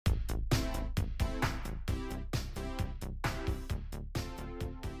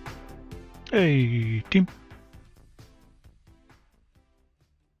Hey, team.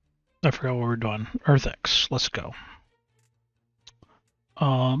 I forgot what we're doing. EarthX. Let's go.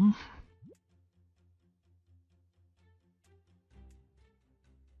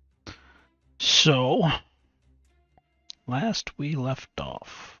 So last we left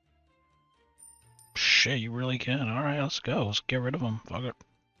off. Shit, you really can. Alright, let's go. Let's get rid of them. Fuck it.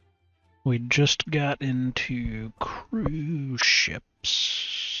 We just got into cruise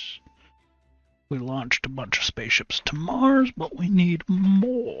ships. We launched a bunch of spaceships to Mars, but we need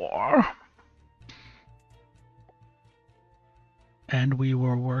more. And we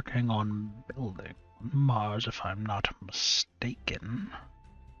were working on building Mars, if I'm not mistaken.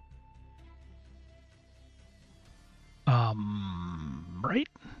 Right?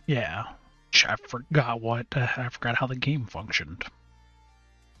 Yeah. I forgot how the game functioned.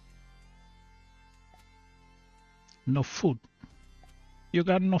 No food. You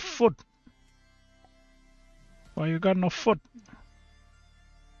got no food. Why you got no food?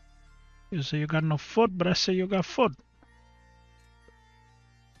 You say you got no food, but I say you got food.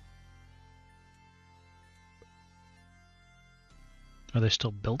 Are they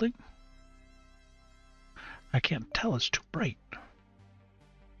still building? I can't tell, it's too bright.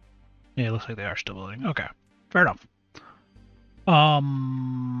 Yeah, it looks like they are still building. Okay, fair enough.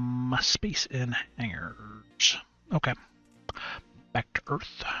 Space in hangars. Okay, back to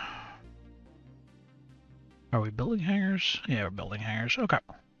Earth. Are we building hangars? Yeah, we're building hangars. Okay.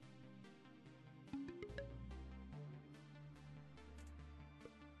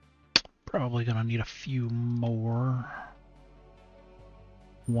 Probably gonna need a few more.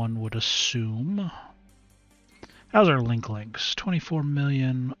 One would assume. How's our links? 24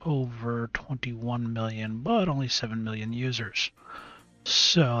 million over 21 million, but only 7 million users.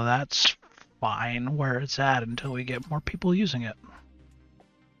 So that's fine where it's at until we get more people using it.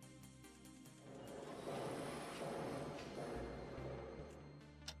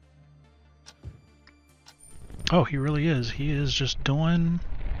 Oh, he really is. He is just doing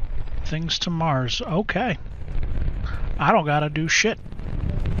things to Mars. Okay. I don't gotta do shit.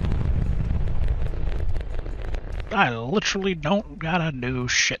 I literally don't gotta do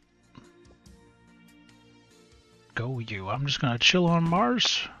shit. Go you. I'm just gonna chill on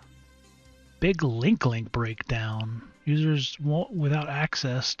Mars. Big link breakdown. Users won't without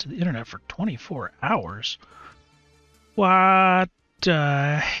access to the internet for 24 hours. What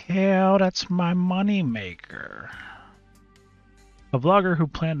the hell? That's my money maker. A vlogger who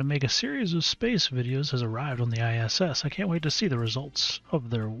planned to make a series of space videos has arrived on the ISS. I can't wait to see the results of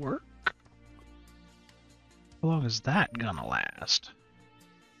their work. How long is that gonna last?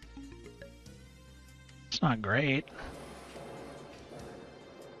 It's not great.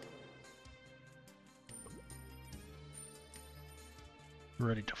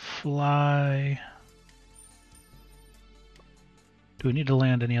 Ready to fly. Do we need to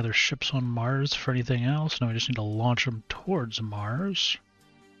land any other ships on Mars for anything else? No, we just need to launch them towards Mars.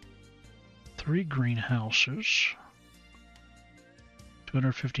 3 greenhouses.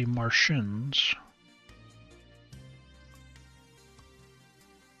 250 Martians.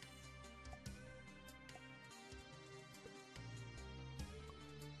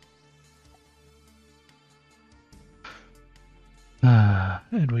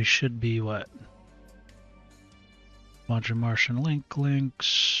 And we should be what? Bunch of Martian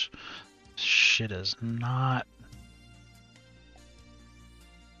links. Shit is not.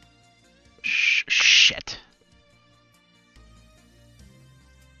 Shit.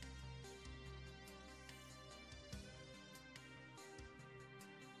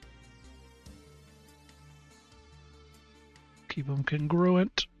 Keep them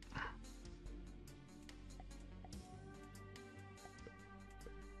congruent.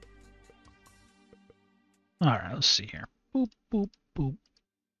 Alright, let's see here. Boop, boop, boop,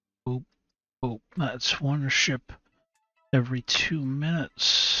 boop, boop. That's one ship every 2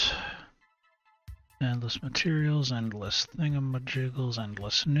 minutes. Endless materials, endless thingamajiggles,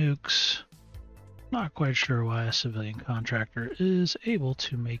 endless nukes. Not quite sure why a civilian contractor is able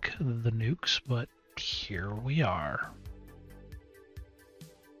to make the nukes, but here we are.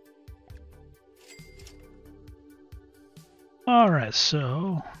 Alright,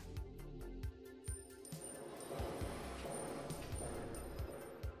 so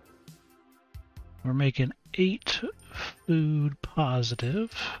we're making 8 food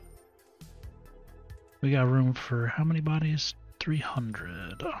positive. We got room for how many bodies?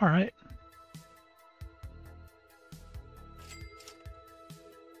 300. Alright.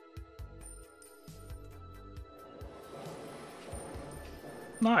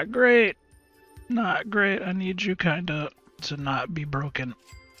 Not great. Not great. I need you kinda to not be broken.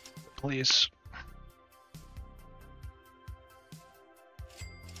 please.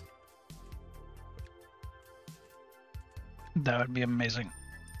 That would be amazing.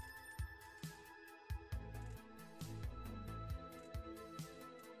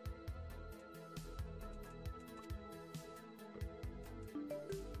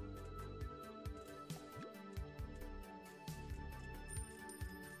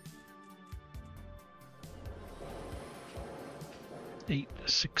 Eight,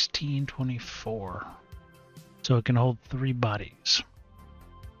 16, 24. So it can hold 3 bodies.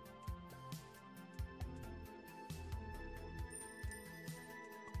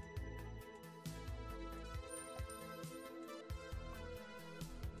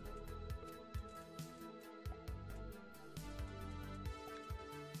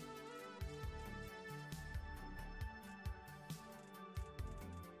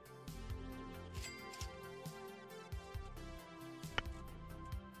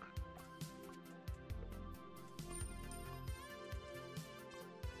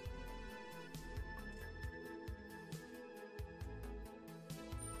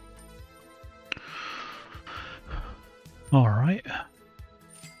 All right.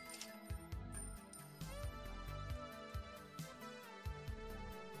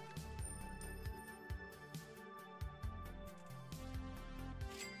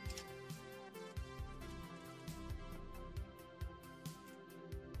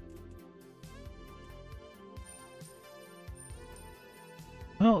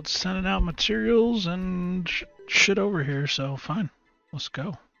 Well, it's sending out materials and shit over here, so fine. Let's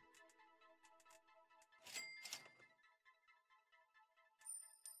go.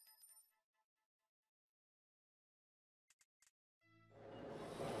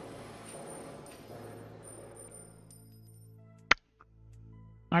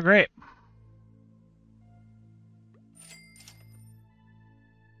 Oh, great.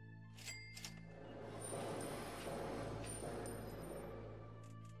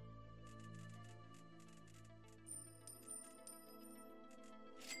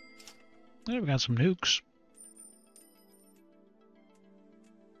 Yeah, we got some nukes.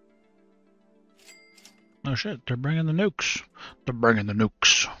 Oh shit, they're bringing the nukes. They're bringing the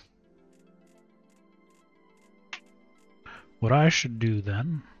nukes. What I should do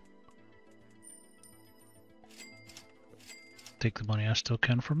then, take the money I still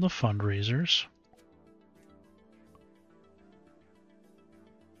can from the fundraisers.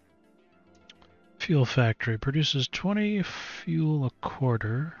 Fuel factory produces 20 fuel a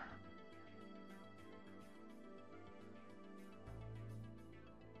quarter.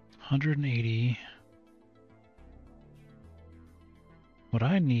 $180. What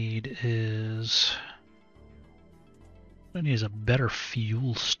I need is a better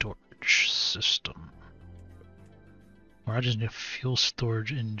fuel storage system. Or I just need fuel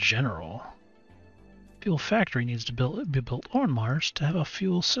storage in general. Fuel factory needs to be built on Mars to have a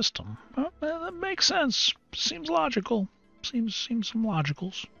fuel system. Well, that makes sense. Seems logical. Seems some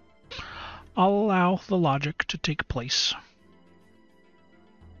logicals. I'll allow the logic to take place.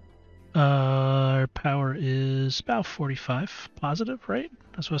 Our power is about 45 positive, right?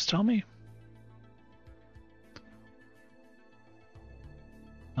 That's what it's telling me.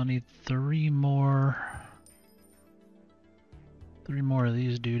 I'll need 3 more of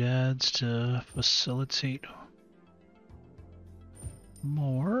these doodads to facilitate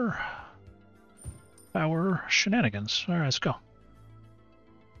more power shenanigans. All right, let's go.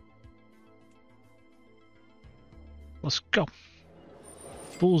 Let's go.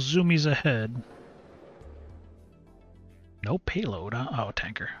 Full zoomies ahead. No payload, huh? Oh,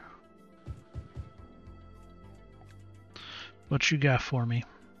 tanker. What you got for me?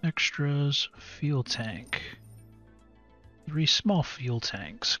 Extras, fuel tank. 3 small fuel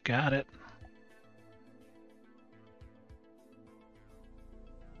tanks. Got it.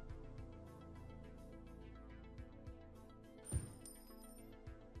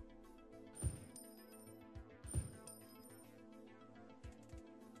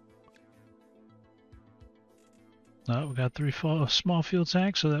 Oh, we got 3 small fuel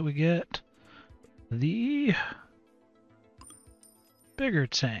tanks so that we get the bigger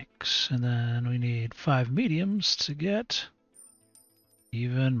tanks. And then we need 5 mediums to get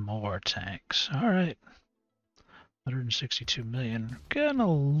even more tanks. All right. 162 million. Getting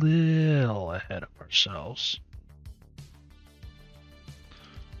a little ahead of ourselves.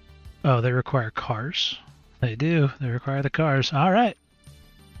 Oh, they require cars? They do. They require the cars. All right.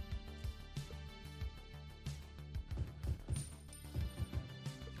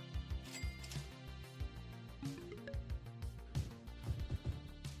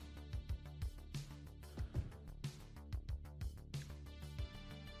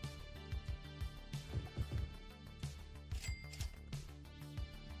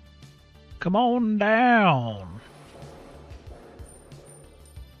 Come on down.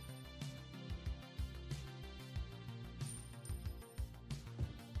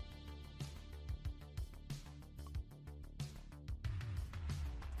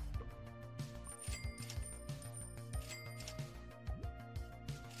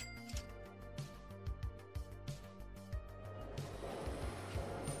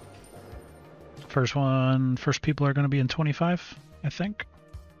 First people are going to be in 25, I think.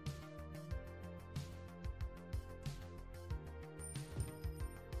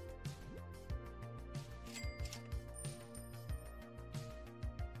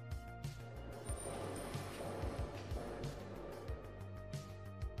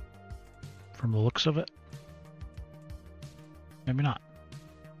 From the looks of it. Maybe not.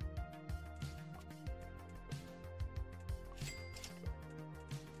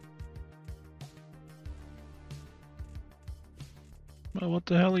 Well, what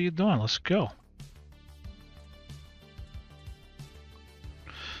the hell are you doing? Let's go.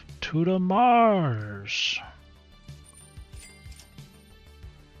 To the Mars.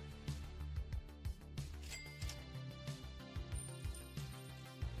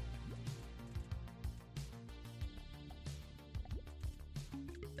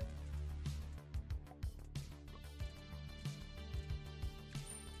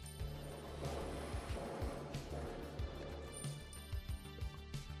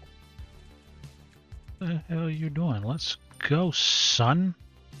 What the hell are you doing? Let's go, son.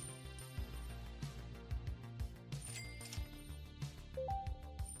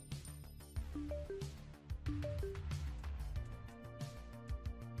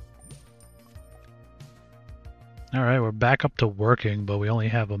 Alright, we're back up to working, but we only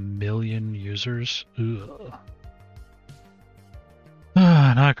have 1 million users. Ugh.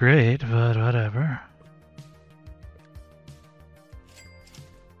 Not great, but whatever.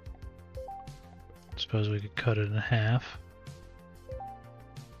 Suppose we could cut it in half.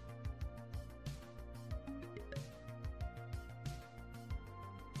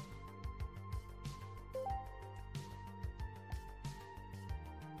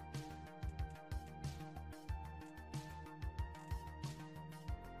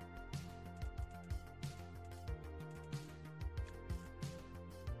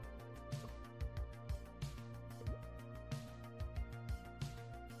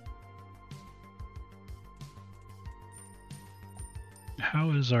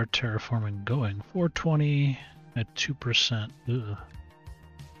 How is our terraforming going? 420 at 2%. Ugh.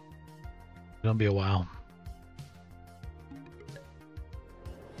 Gonna be a while.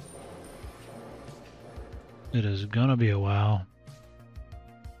 It is gonna be a while.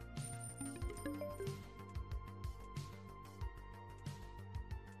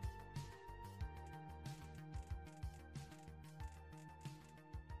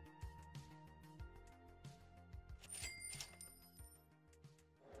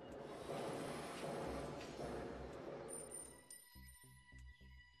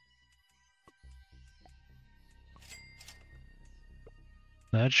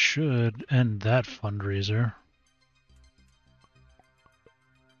 That should end that fundraiser.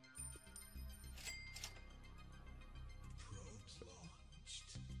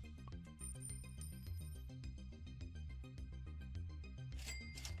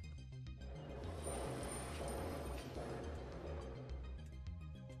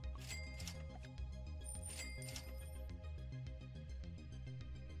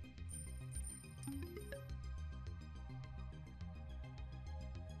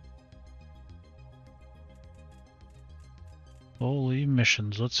 Holy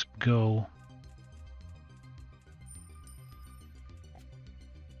missions, let's go.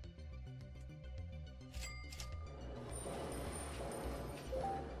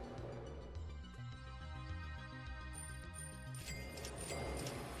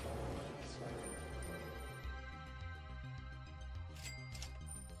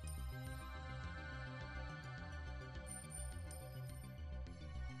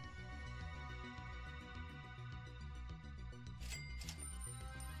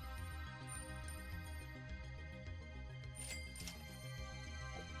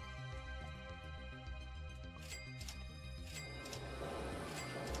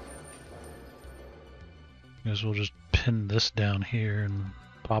 Guess we'll just pin this down here and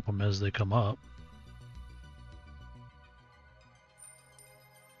pop them as they come up.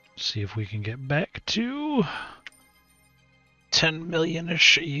 See if we can get back to 10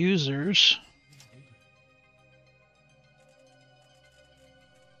 million-ish users.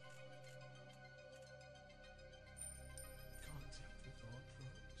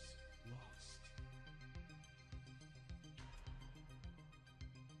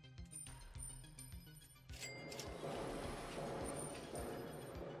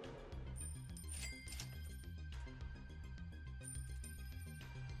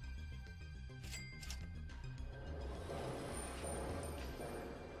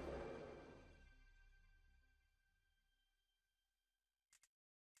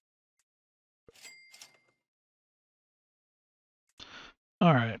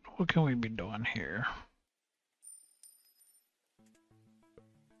 Alright, what can we be doing here?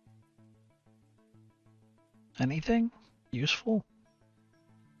 Anything useful?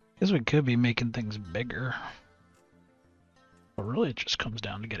 Guess we could be making things bigger. But really it just comes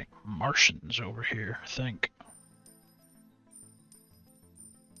down to getting Martians over here, I think.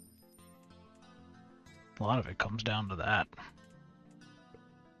 A lot of it comes down to that.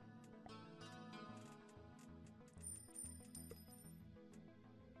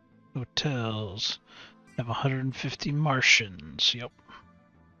 Hotels have 150 Martians. Yep.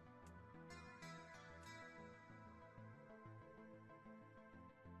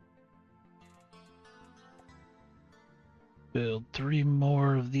 Build 3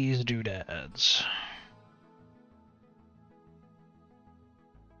 more of these doodads.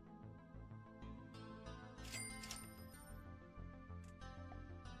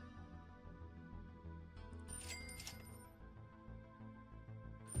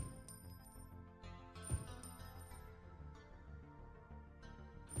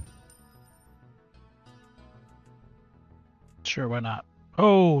 Sure, why not?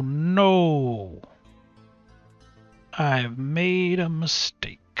 Oh no! I've made a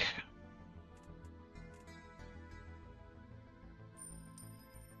mistake.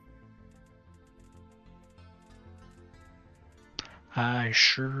 I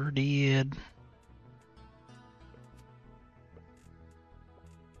sure did.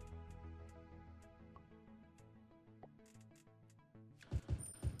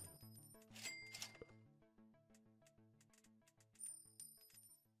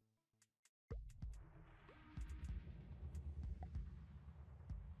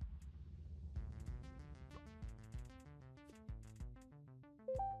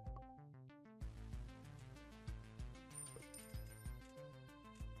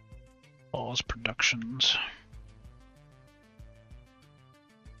 Balls Productions.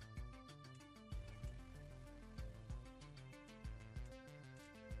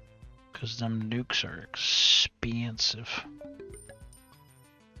 Because them nukes are expensive.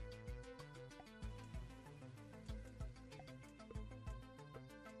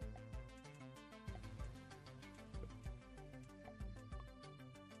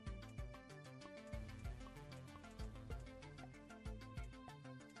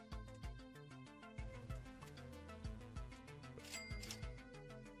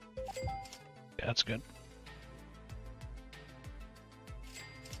 Yeah, that's good.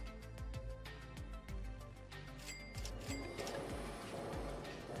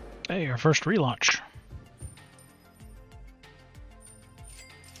 Hey, our first relaunch.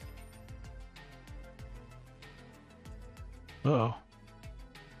 Uh-oh.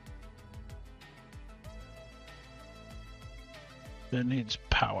 It needs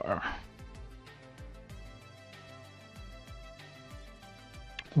power.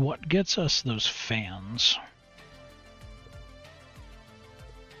 What gets us those fans?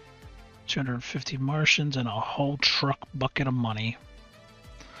 250 Martians and a whole truck bucket of money.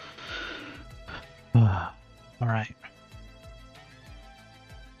 Alright.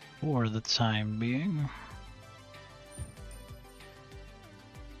 For the time being.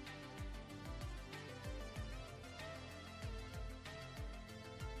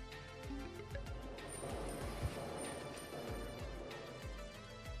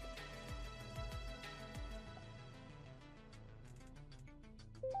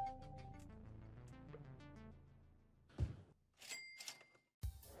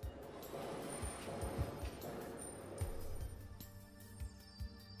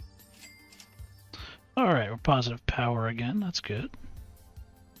 Alright, we're positive power again, that's good.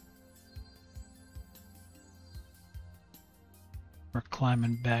 We're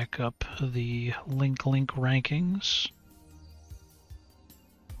climbing back up the link rankings.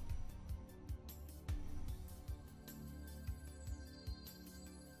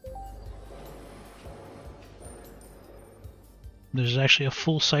 There's actually a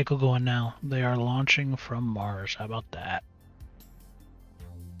full cycle going now. They are launching from Mars. How about that?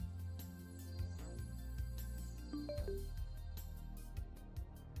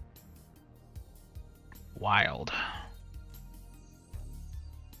 Wild.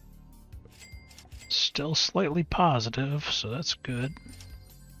 Still slightly positive, so that's good.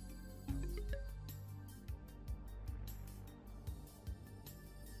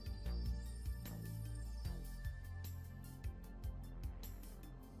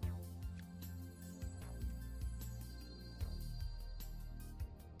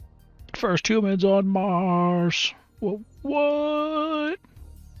 First humans on Mars. What?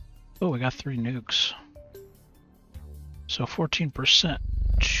 Oh, we got 3 nukes. So 14%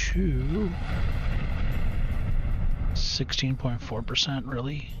 to 16.4%,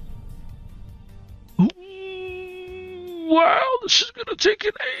 really? Ooh, wow, this is gonna take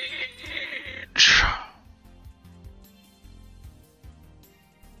an age.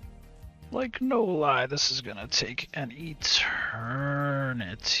 Like, no lie, this is gonna take an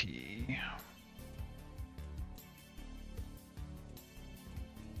eternity.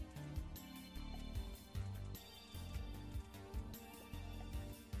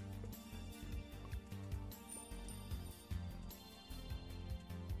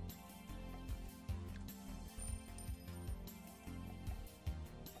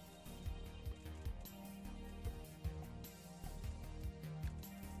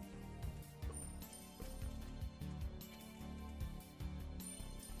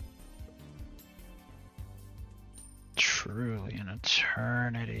 Truly an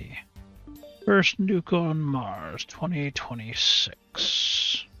eternity. First nuke on Mars,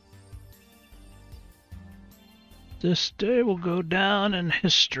 2026. This day will go down in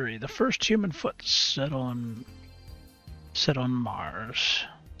history. The first human foot set on Mars.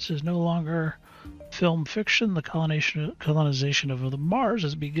 This is no longer film fiction. The colonization of the Mars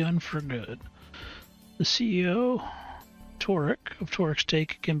has begun for good. The CEO, of Toric's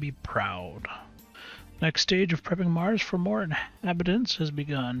Take, can be proud. Next stage of prepping Mars for more inhabitants has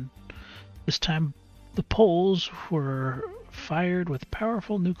begun. This time, the poles were fired with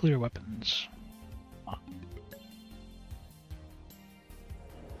powerful nuclear weapons.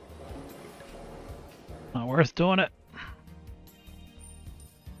 Not worth doing it.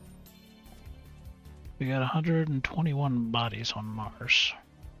 We got 121 bodies on Mars.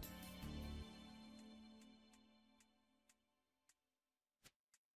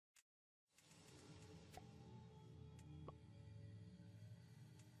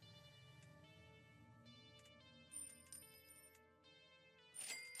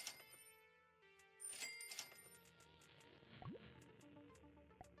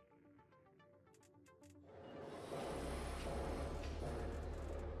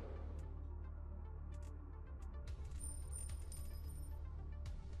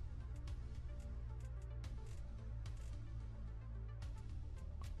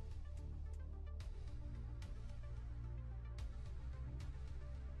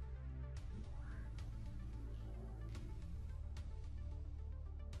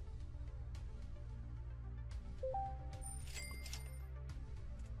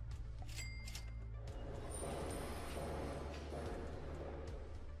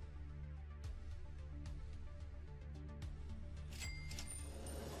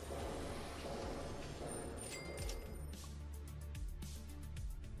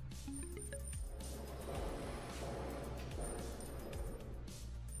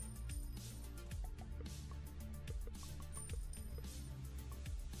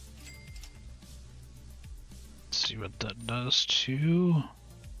 See what that does to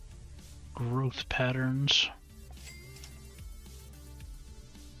growth patterns.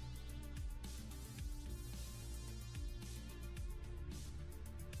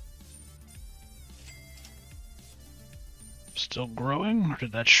 Still growing, or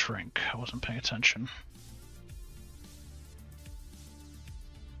did that shrink? I wasn't paying attention.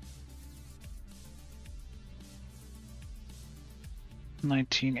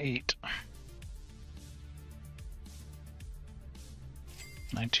 $19.8.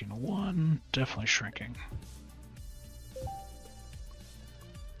 19.1, definitely shrinking.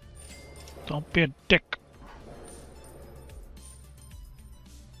 Don't be a dick.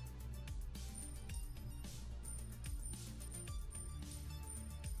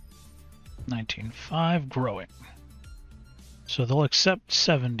 $19.5, growing. So they'll accept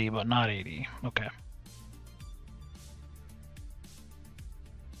 70, but not 80. Okay.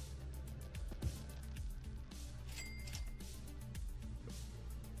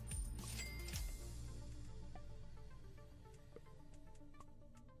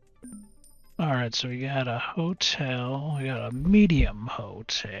 Alright, so we got a hotel, we got a medium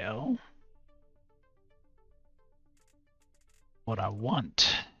hotel. What I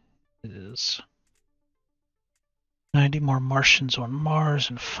want is 90 more Martians on Mars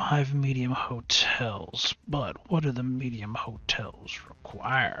and 5 medium hotels. But what do the medium hotels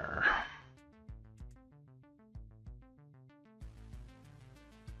require?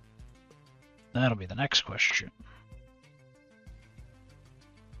 That'll be the next question.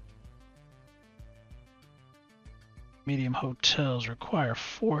 Medium hotels require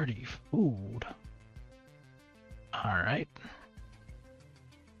 40 food. Alright.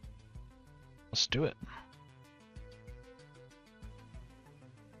 Let's do it.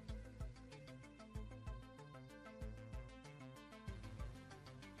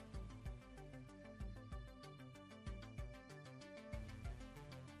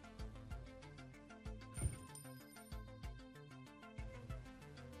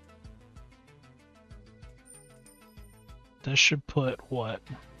 That should put what?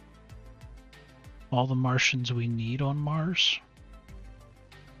 All the Martians we need on Mars?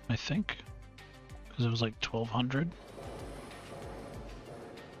 I think. Because it was like 1,200.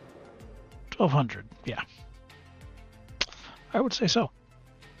 1,200, yeah. I would say so.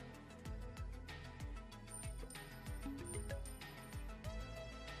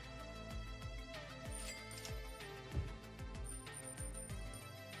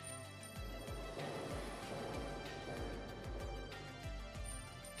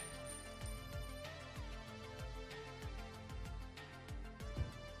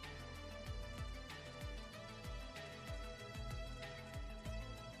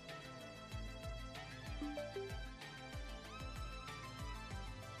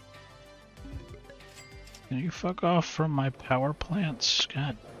 Can you fuck off from my power plants?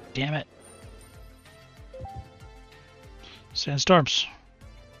 God damn it. Sandstorms.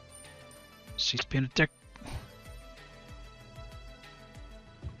 Cease being a dick.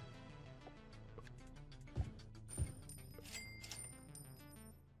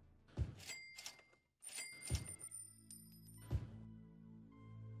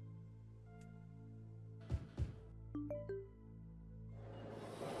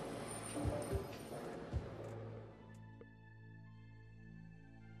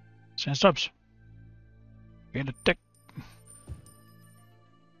 Sandstorms. Being a dick. I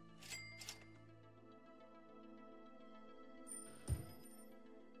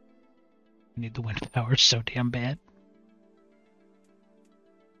need the wind power so damn bad.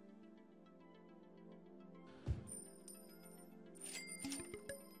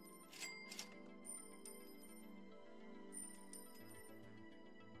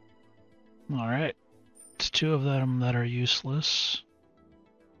 Alright. It's two of them that are useless.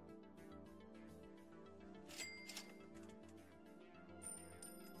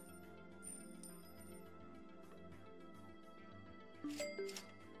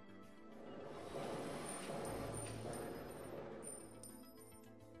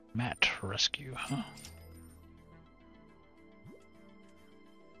 Matt rescue, huh?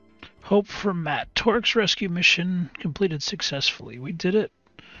 Hope for Matt. Torque's rescue mission completed successfully. We did it.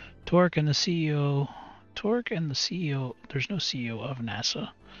 Torque and the CEO. There's no CEO of NASA.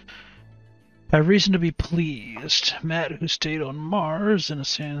 Have reason to be pleased. Matt, who stayed on Mars in a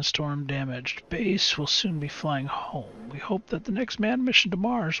sandstorm-damaged base, will soon be flying home. We hope that the next manned mission to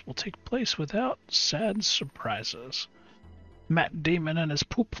Mars will take place without sad surprises. Matt Damon and his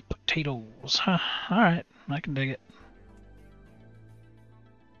poop potatoes. Huh. Alright, I can dig it.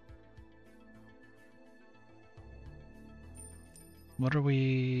 What are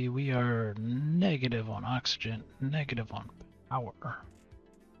we? We are negative on oxygen, negative on power.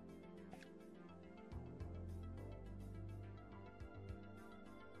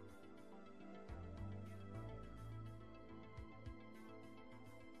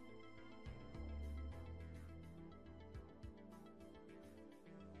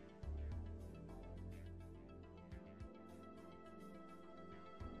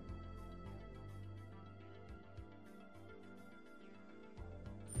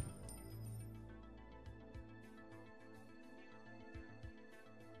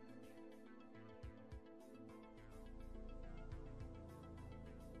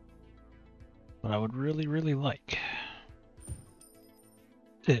 What I would really, really like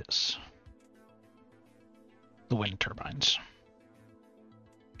is the wind turbines.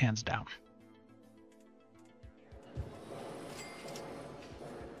 Hands down.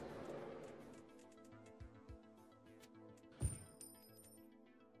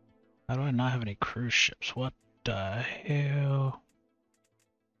 How do I not have any cruise ships? What the hell?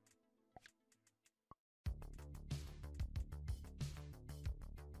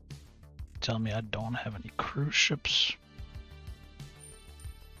 Tell me I don't have any cruise ships.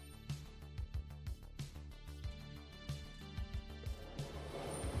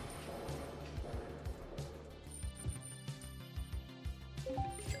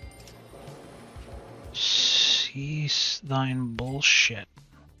 Cease thine bullshit.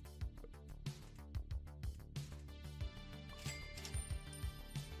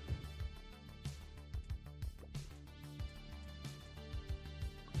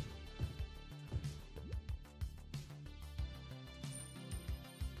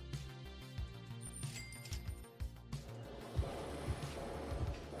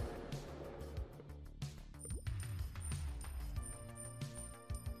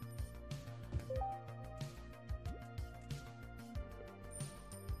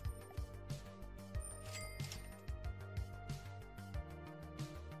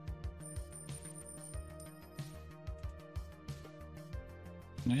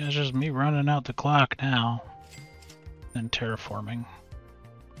 Yeah, it's just me running out the clock now. Then terraforming.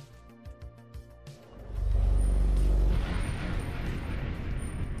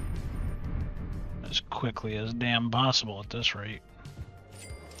 As quickly as damn possible at this rate.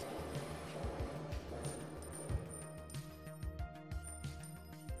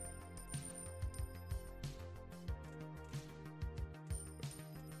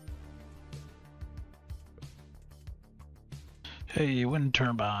 Hey, wind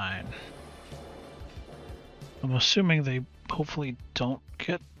turbine. I'm assuming they hopefully don't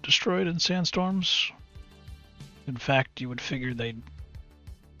get destroyed in sandstorms. In fact, you would figure they'd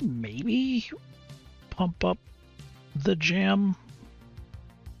maybe pump up the jam.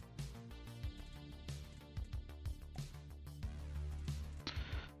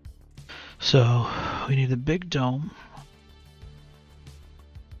 So we need a big dome.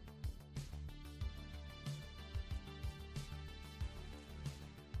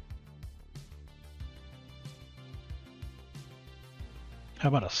 How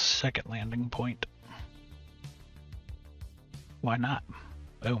about a second landing point? Why not?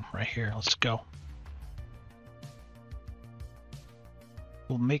 Boom, right here. Let's go.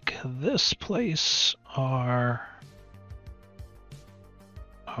 We'll make this place our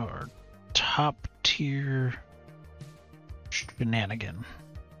top tier shenanigan.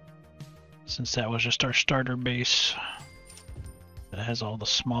 Since that was just our starter base. That has all the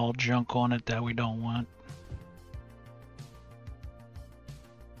small junk on it that we don't want.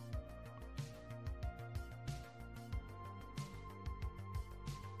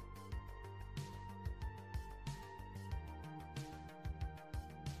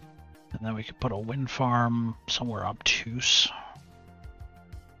 And then we could put a wind farm somewhere obtuse.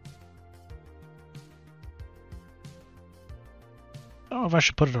 I don't know if I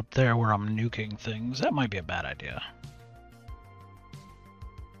should put it up there where I'm nuking things. That might be a bad idea.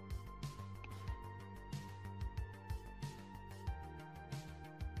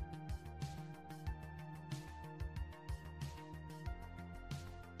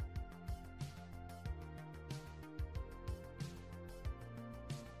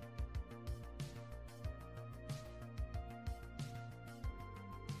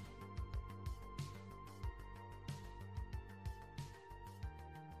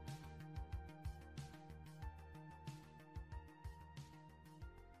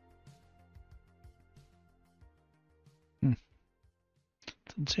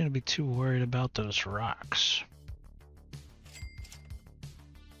 Don't seem to be too worried about those rocks.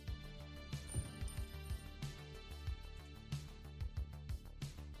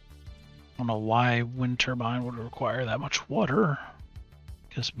 I don't know why wind turbine would require that much water.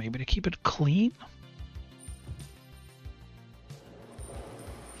 Guess maybe to keep it clean?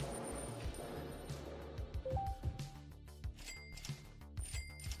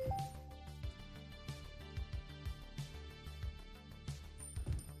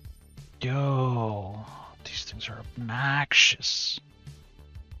 Yo, these things are obnoxious.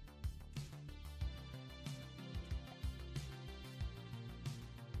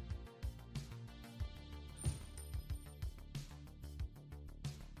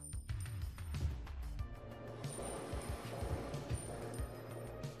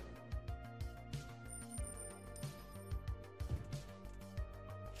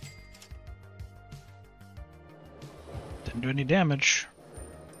 Didn't do any damage.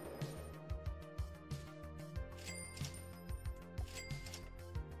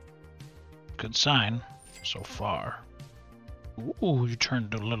 Good sign so far. Ooh, you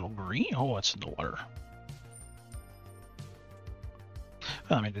turned a little green. Oh, it's in the water.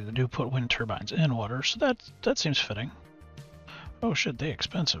 I mean, they do put wind turbines in water, so that seems fitting. Oh shit, they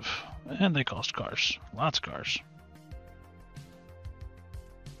expensive. And they cost cars. Lots of cars.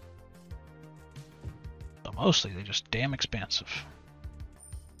 But mostly they're just damn expensive.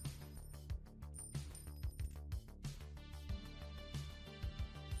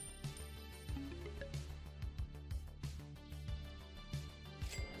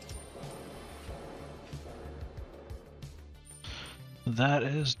 That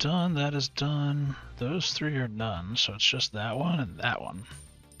is done, that is done. Those three are done, so it's just that one and that one.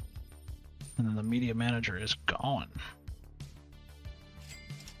 And then the media manager is gone.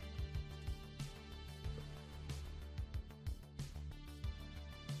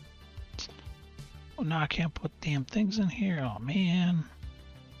 Oh, now I can't put damn things in here. Oh man.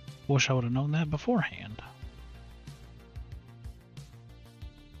 Wish I would have known that beforehand.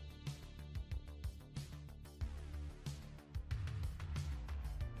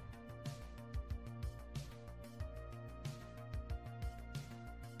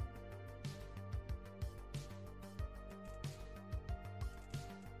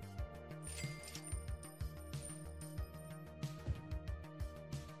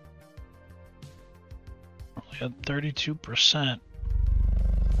 At 32%.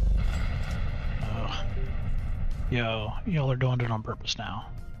 Oh. Yo, y'all are doing it on purpose now.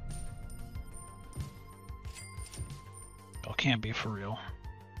 Y'all can't be for real.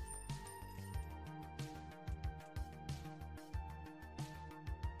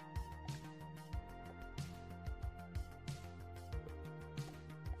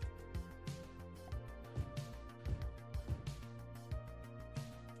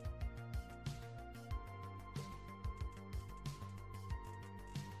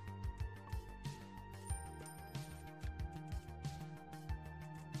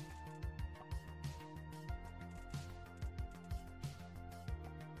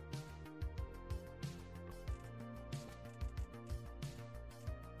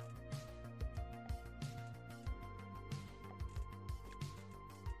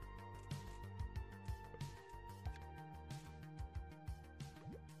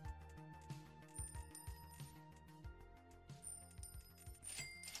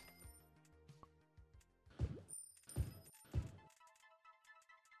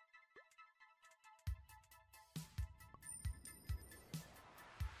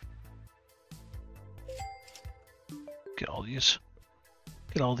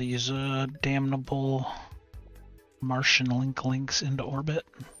 Get all these damnable Martian links into orbit.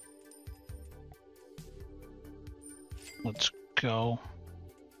 Let's go.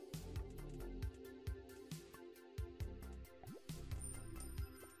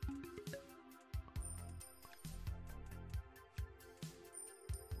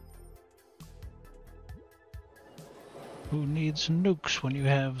 Who needs nukes when you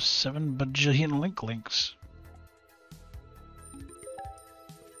have 7 bajillion links?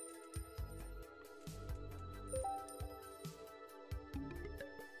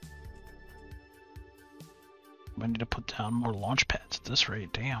 I need to put down more launch pads at this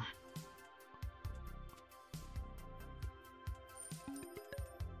rate, damn.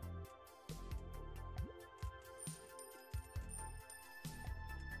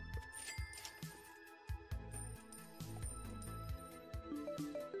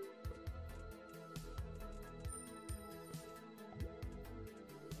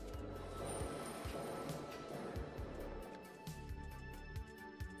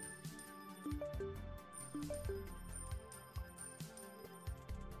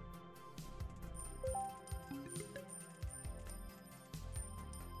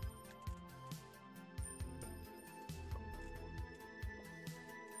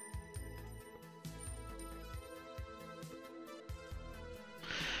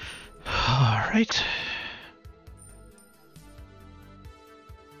 Right.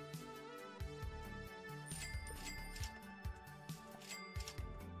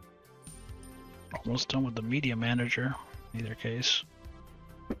 Almost done with the media manager, in either case.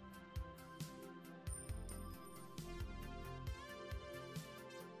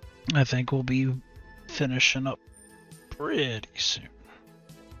 I think we'll be finishing up pretty soon.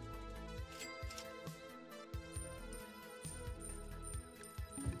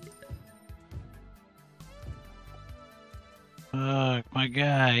 My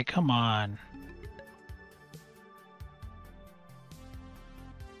guy, come on.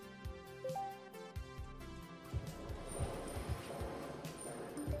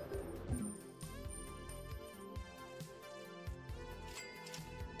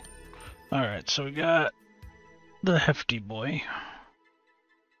 Alright, so we got the hefty boy.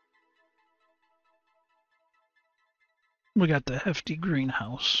 We got the hefty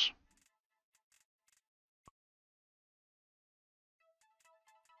greenhouse.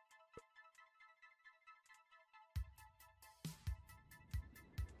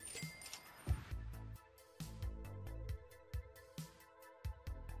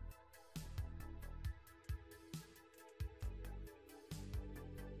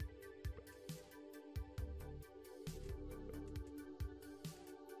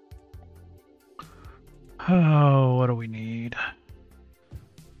 Oh, what do we need?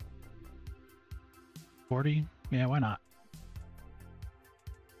 40? Yeah, why not?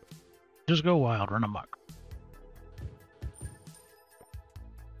 Just go wild, run amok.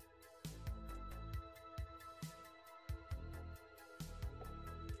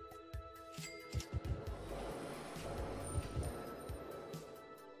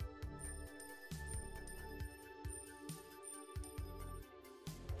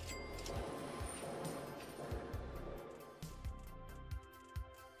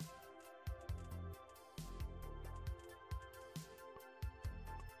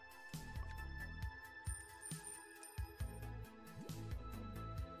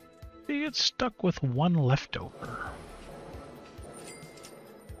 You get stuck with one leftover.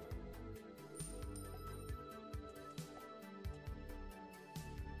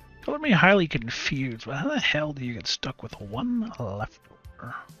 color me highly confused. How the hell do you get stuck with one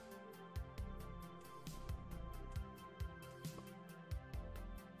leftover?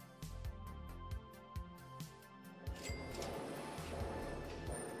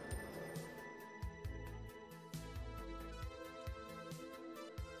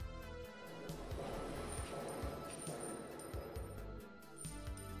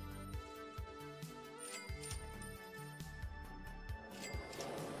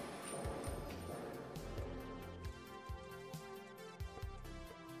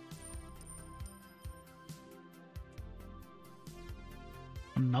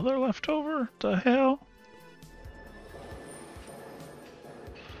 Another leftover? The hell?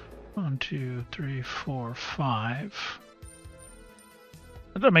 1, 2, 3, 4, 5.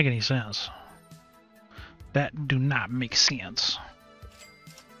 That doesn't make any sense. That do not make sense.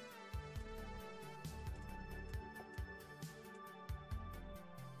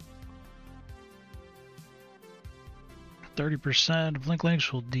 %, of link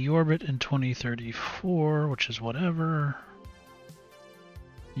links will deorbit in 2034, which is whatever.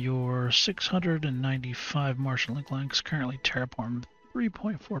 Your 695 Martian link links currently terraformed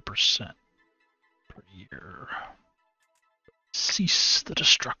 3.4% per year. Cease the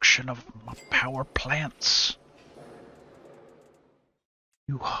destruction of power plants.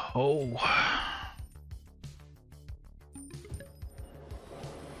 You ho.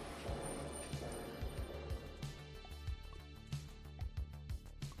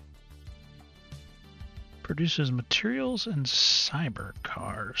 Produces materials and cyber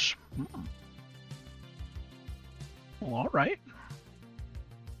cars. Well, all right.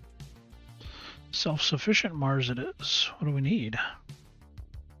 Self-sufficient Mars it is. What do we need?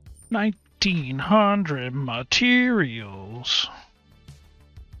 1,900 materials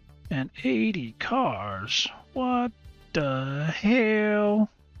and 80 cars. What the hell?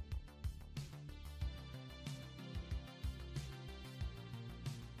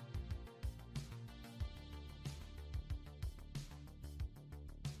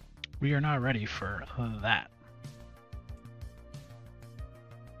 We are not ready for that.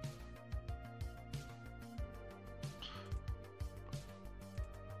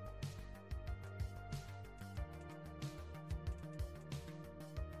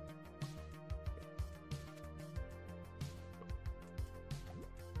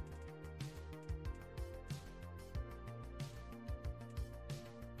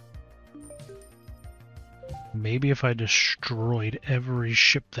 Maybe if I destroyed every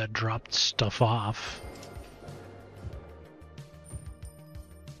ship that dropped stuff off.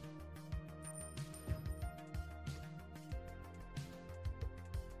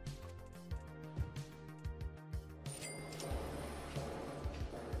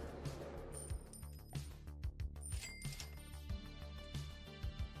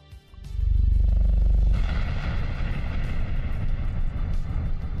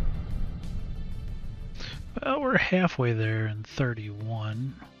 Well, we're halfway there in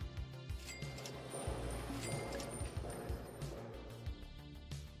 31.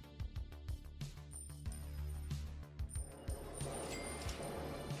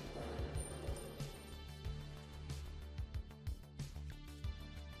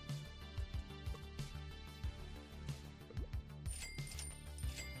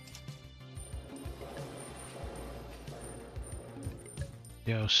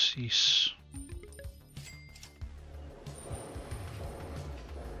 Yo, cease.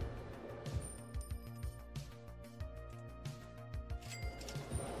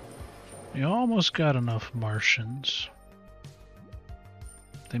 We almost got enough Martians.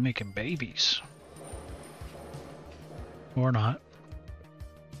 They making babies. Or not.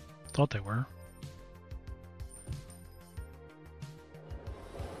 Thought they were.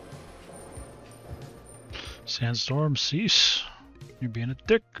 Sandstorm, cease. You're being a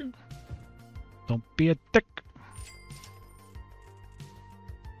dick. Don't be a dick.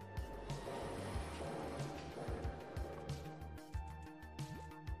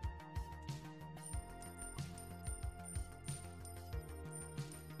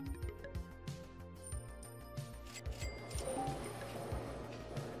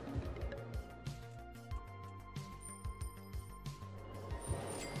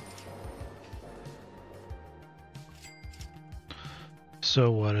 So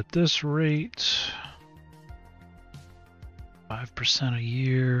what, at this rate, 5% a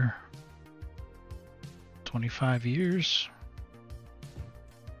year, 25 years,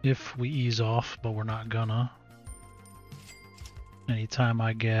 if we ease off, but we're not gonna. Anytime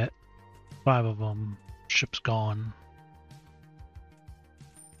I get 5 of them, ship's gone.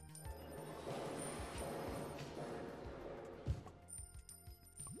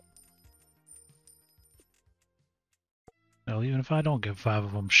 Hell, even if I don't get 5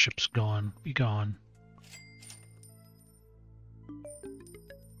 of them, ship's gone. Be gone.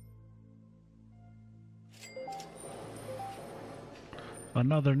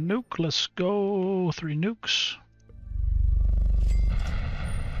 Another nuke. Let's go. 3 nukes.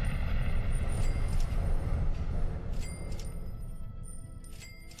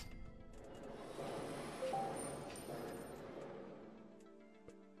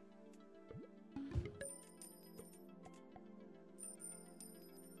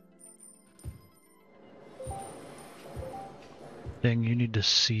 Thing, you need to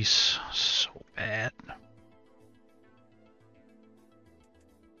cease so bad.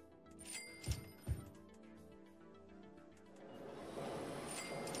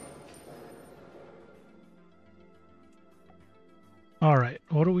 All right,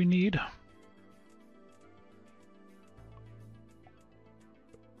 what do we need?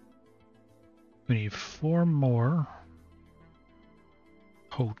 We need 4 more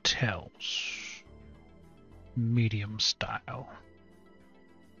hotels, medium style.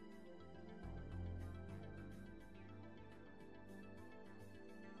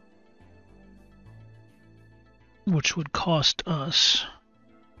 Which would cost us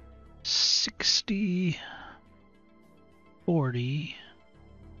 60, 40,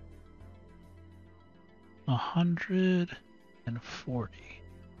 140.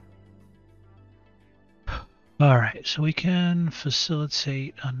 All right, so we can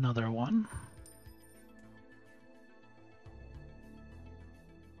facilitate another one.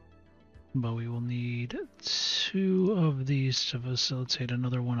 But we will need 2 of these to facilitate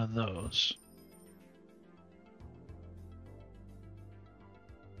another one of those.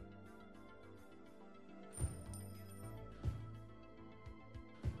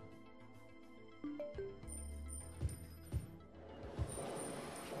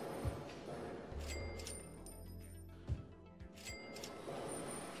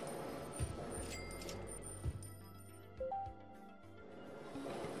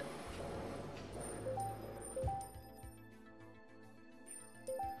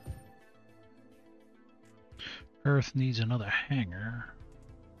 Earth needs another hangar.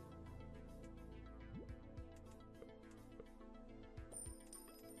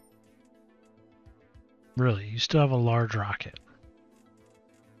 Really, you still have a large rocket.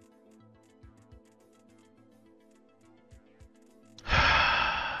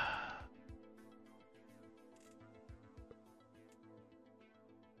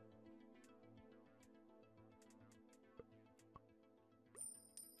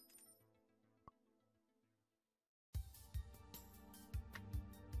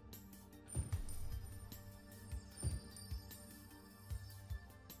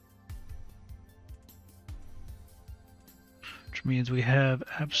 Which means we have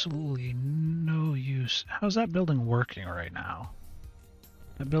absolutely no use. How's that building working right now?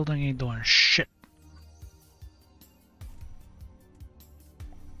 That building ain't doing shit.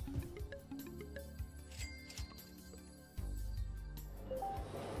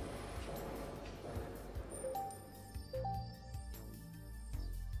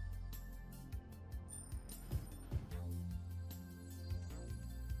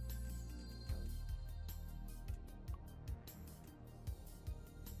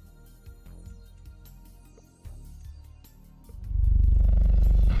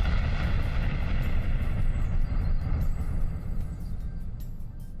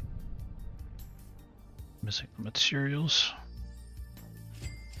 Missing the materials.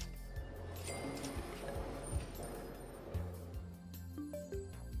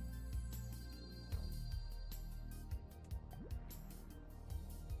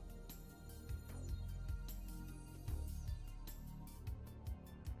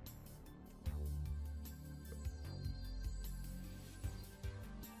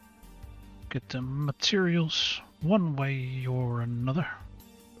 Get the materials one way or another.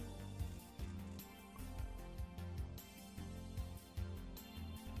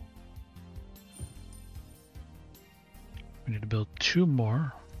 We need to build 2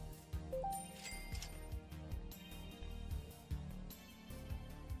 more.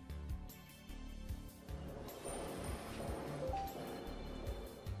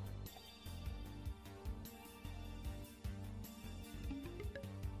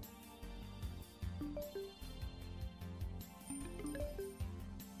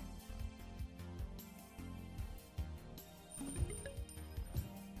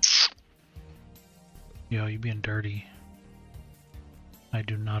 Yo, you being dirty. I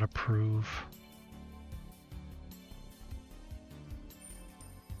do not approve.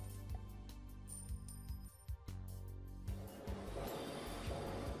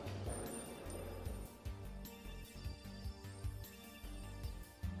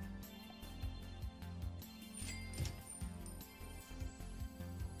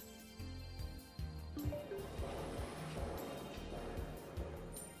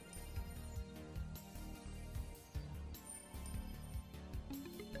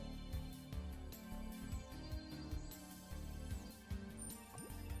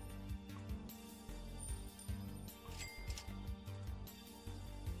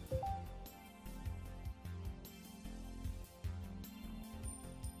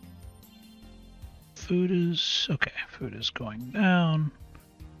 food is okay. Food is going down.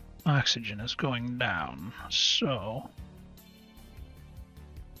 Oxygen is going down. So,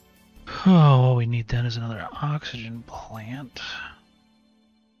 all we need then is another oxygen plant.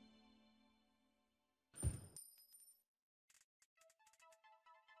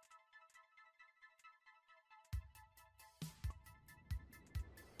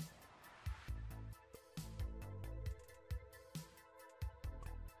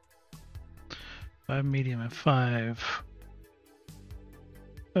 Five medium and five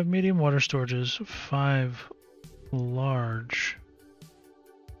medium water storages, 5 large.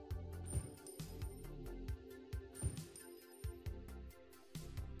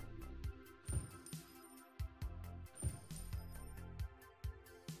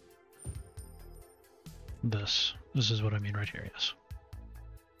 This is what I mean right here, yes.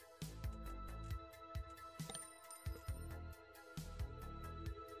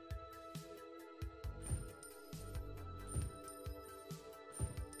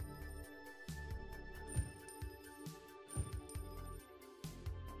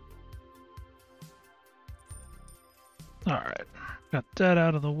 Alright, got that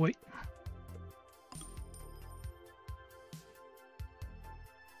out of the way.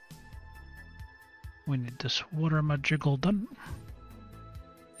 We need this water majiggle done.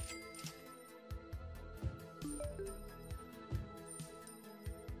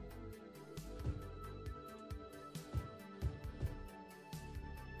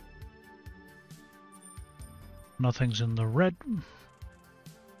 Nothing's in the red.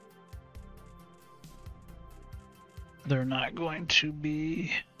 They're not going to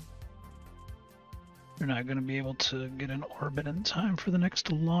be able to get in orbit in time for the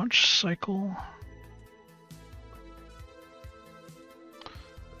next launch cycle.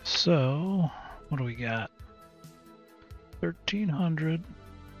 So, what do we got? 1,300,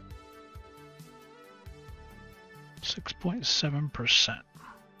 6.7%.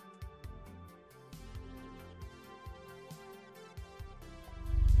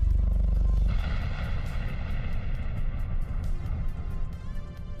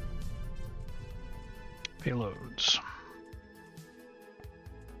 Payloads.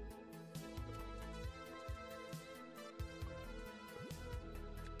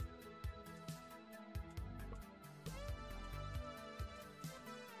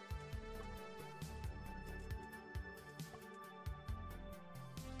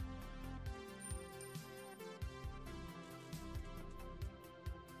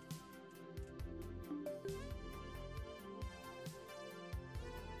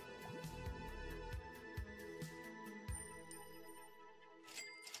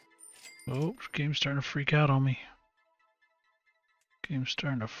 Oh, game's starting to freak out on me. Game's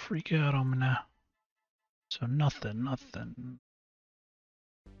starting to freak out on me now. So nothing.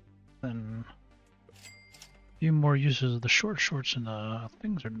 Then a few more uses of the shorts and the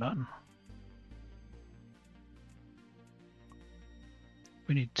things are done.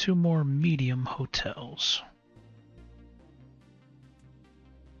 We need 2 more medium hotels.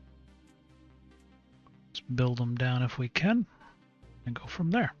 Let's build them down if we can and go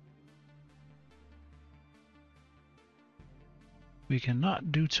from there. We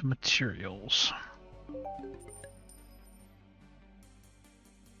cannot due to materials.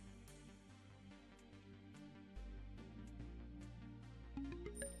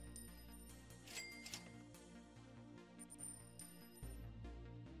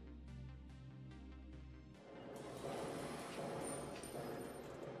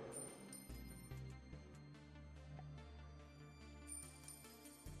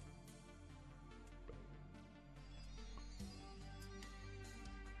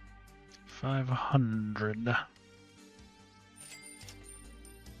 $500.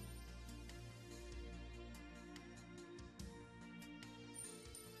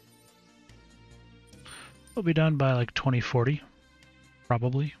 We'll be done by like 2040,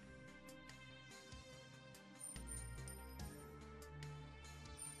 probably.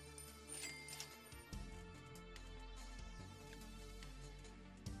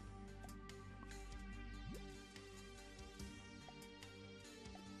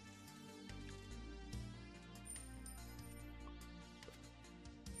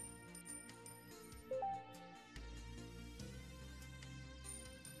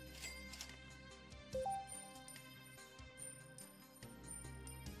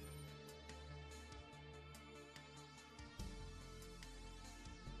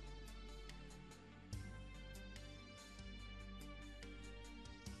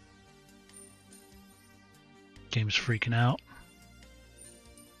 Game's freaking out.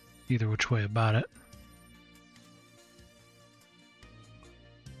 Either which way about it.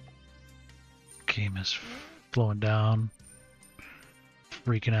 Game game is slowing down.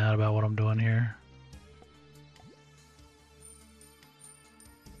 Freaking out about what I'm doing here.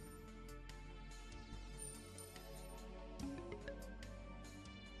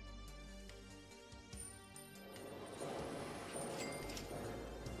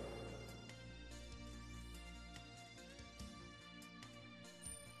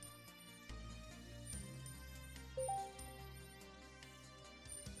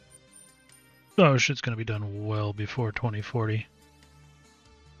 Oh, shit's gonna be done well before 2040.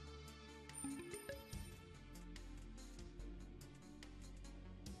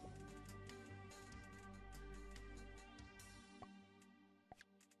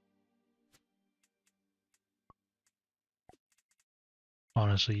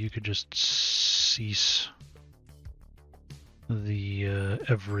 Honestly, you could just cease the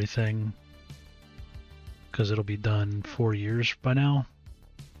everything, because it'll be done 4 years by now.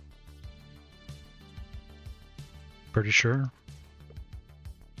 Pretty sure.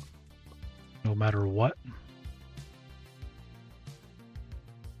 No matter what.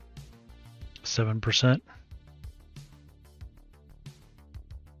 7%.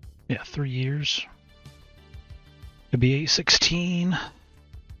 Yeah, 3 years. It'd be 816.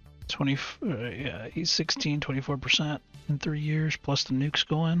 20, yeah, 816, 24% in 3 years, plus the nukes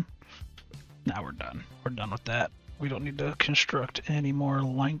going. Now we're done. We're done with that. We don't need to construct any more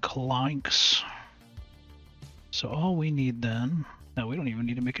links. So all we need then, now we don't even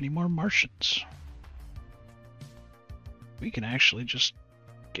need to make any more Martians. We can actually just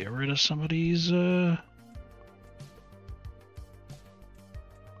get rid of some of these, we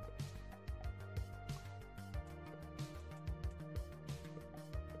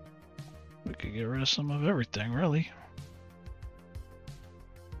could get rid of some of everything, really.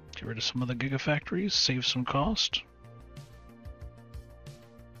 Get rid of some of the gigafactories, save some cost.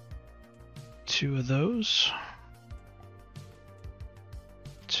 2 of those.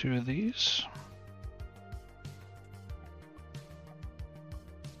 2 of these.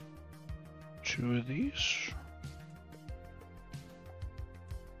 2 of these.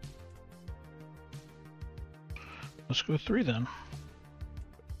 Let's go 3 then.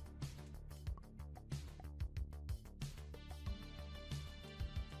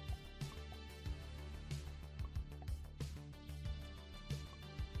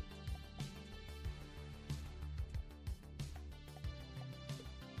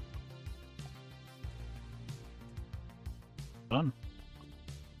 Done.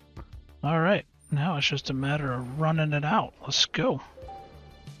 Alright, now it's just a matter of running it out. Let's go.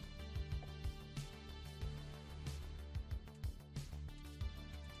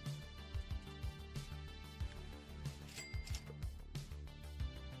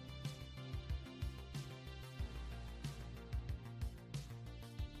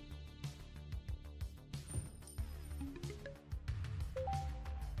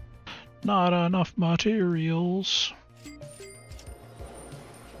 Not enough materials.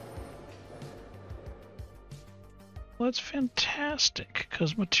 Well, that's fantastic,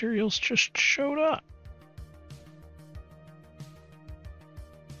 because materials just showed up.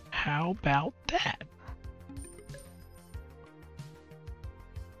 How about that?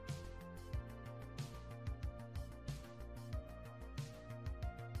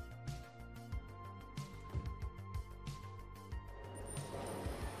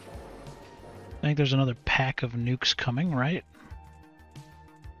 I think there's another pack of nukes coming, right?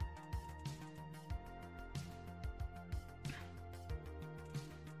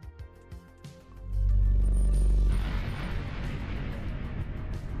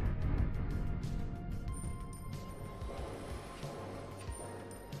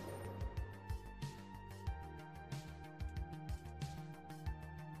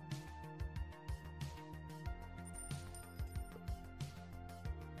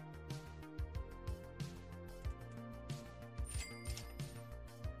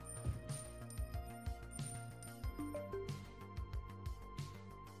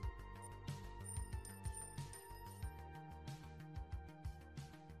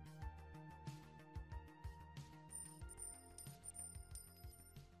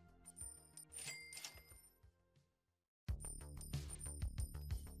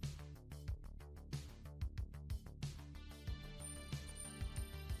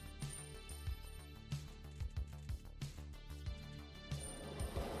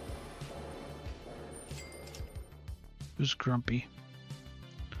 Who's grumpy?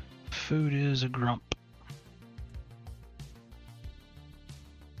 Food is a grump.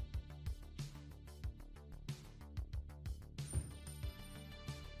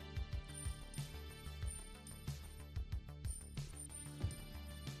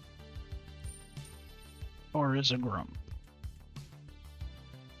 Or is a grump?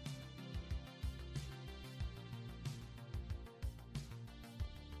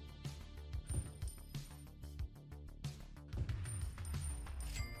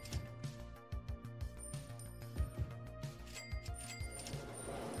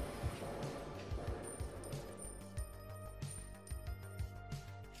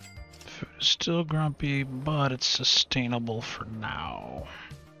 Food is still grumpy, but it's sustainable for now.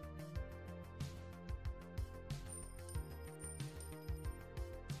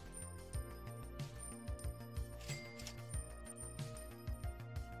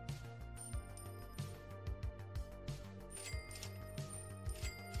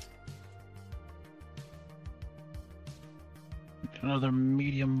 Another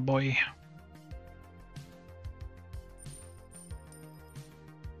medium boy.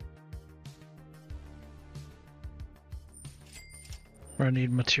 Or I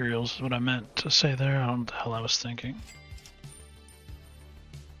need materials is what I meant to say there. I don't know what the hell I was thinking.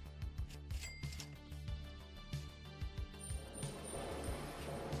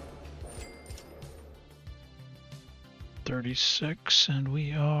 $36, and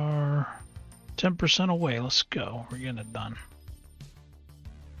we are 10% away. Let's go. We're getting it done.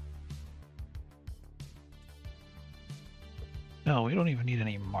 No, we don't even need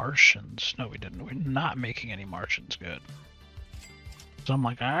any Martians. No, we didn't. We're not making any Martians good. So I'm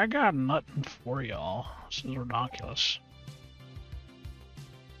like, I got nothing for y'all. This is ridiculous.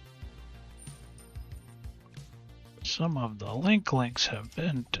 Some of the links have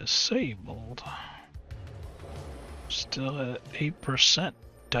been disabled. Still at 8%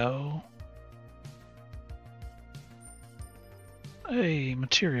 though. Hey,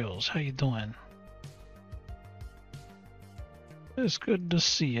 materials, how you doing? It's good to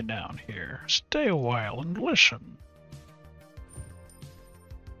see you down here. Stay a while and listen.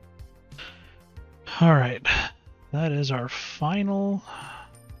 Alright, that is our final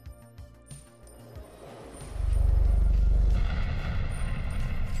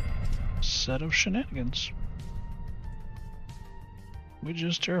set of shenanigans. We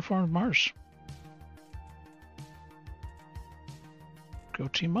just terraformed Mars. Go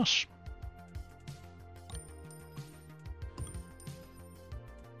team us.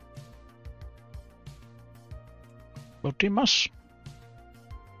 Go team us.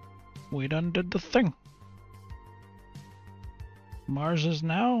 We done did the thing. Mars is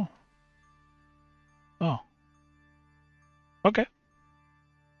now... Oh. Okay.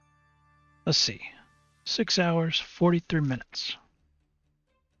 Let's see. 6 hours, 43 minutes.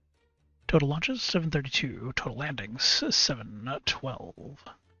 Total launches, 732. Total landings, 712.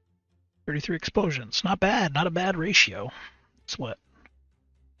 33 explosions. Not bad. Not a bad ratio. It's what?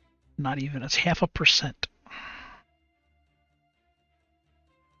 Not even. It's 0.5%.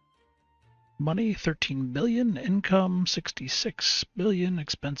 Money, 13 billion. Income, 66 billion.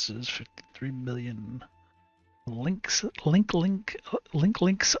 Expenses, 53 billion. Links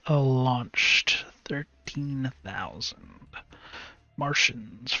launched, 13,000.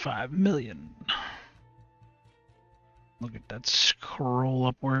 Martians, 5 million. Look at that scroll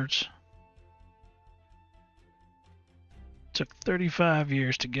upwards. Took 35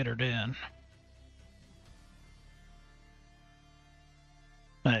 years to get her in.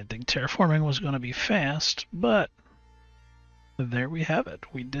 I didn't think terraforming was going to be fast, but there we have it.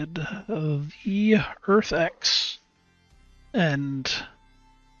 We did the EarthX, and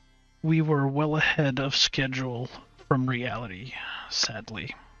we were well ahead of schedule from reality,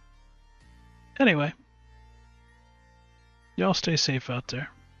 sadly. Anyway, y'all stay safe out there.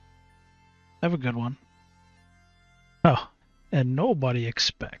 Have a good one. Oh, and nobody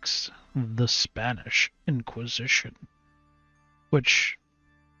expects the Spanish Inquisition, which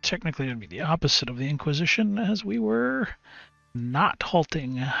technically would be the opposite of the Inquisition, as we were not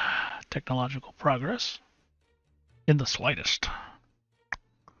halting technological progress in the slightest.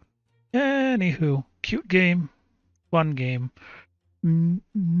 Anywho, cute game, fun game.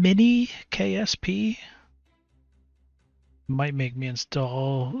 Mini KSP might make me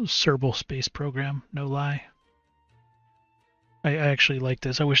install Kerbal Space Program, no lie. I actually like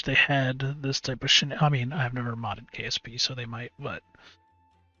this. I wish they had this type of I mean, I've never modded KSP, so they might, but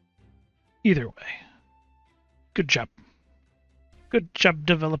either way, good job. Good job,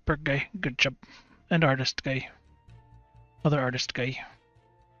 developer guy. Good job. And artist guy. Other artist guy.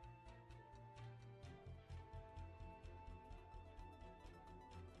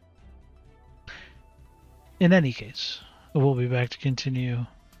 In any case, we'll be back to continue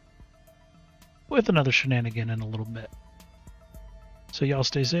with another shenanigan in a little bit. So y'all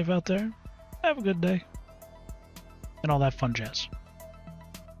stay safe out there. Have a good day. And all that fun jazz.